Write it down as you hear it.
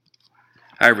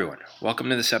Hi everyone, welcome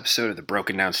to this episode of the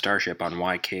Broken Down Starship on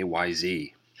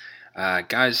YKYZ.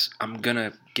 Guys, I'm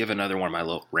gonna give another one of my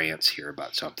little rants here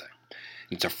about something.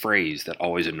 It's a phrase that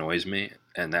always annoys me,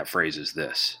 and that phrase is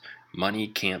this: money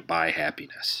can't buy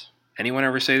happiness. Anyone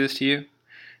ever say this to you?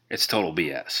 It's total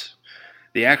BS.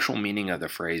 The actual meaning of the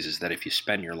phrase is that if you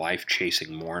spend your life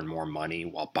chasing more and more money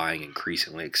while buying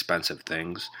increasingly expensive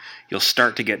things, you'll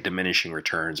start to get diminishing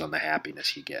returns on the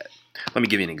happiness you get. Let me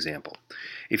give you an example.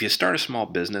 If you start a small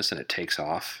business and it takes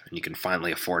off, and you can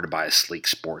finally afford to buy a sleek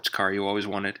sports car you always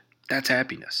wanted, that's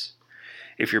happiness.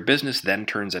 If your business then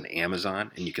turns on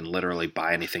Amazon and you can literally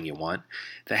buy anything you want,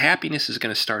 the happiness is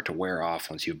going to start to wear off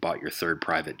once you've bought your third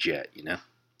private jet,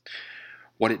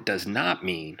 What it does not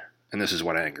mean, and this is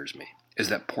what angers me, is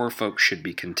that poor folks should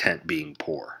be content being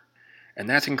poor. And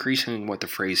that's increasingly what the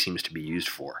phrase seems to be used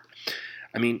for.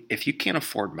 I mean, if you can't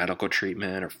afford medical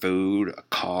treatment or food, a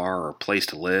car, or a place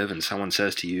to live, and someone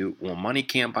says to you, well, money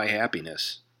can't buy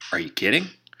happiness, are you kidding?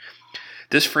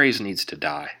 This phrase needs to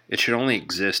die. It should only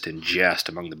exist in jest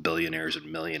among the billionaires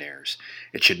and millionaires.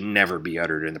 It should never be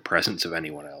uttered in the presence of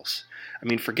anyone else. I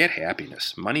mean, forget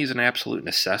happiness. Money is an absolute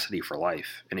necessity for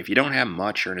life. And if you don't have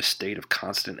much, you're in a state of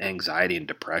constant anxiety and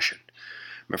depression.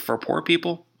 But for poor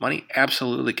people, money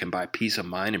absolutely can buy peace of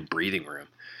mind and breathing room.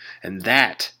 And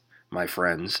that, my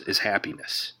friends, is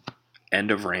happiness.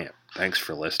 End of rant. Thanks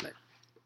for listening.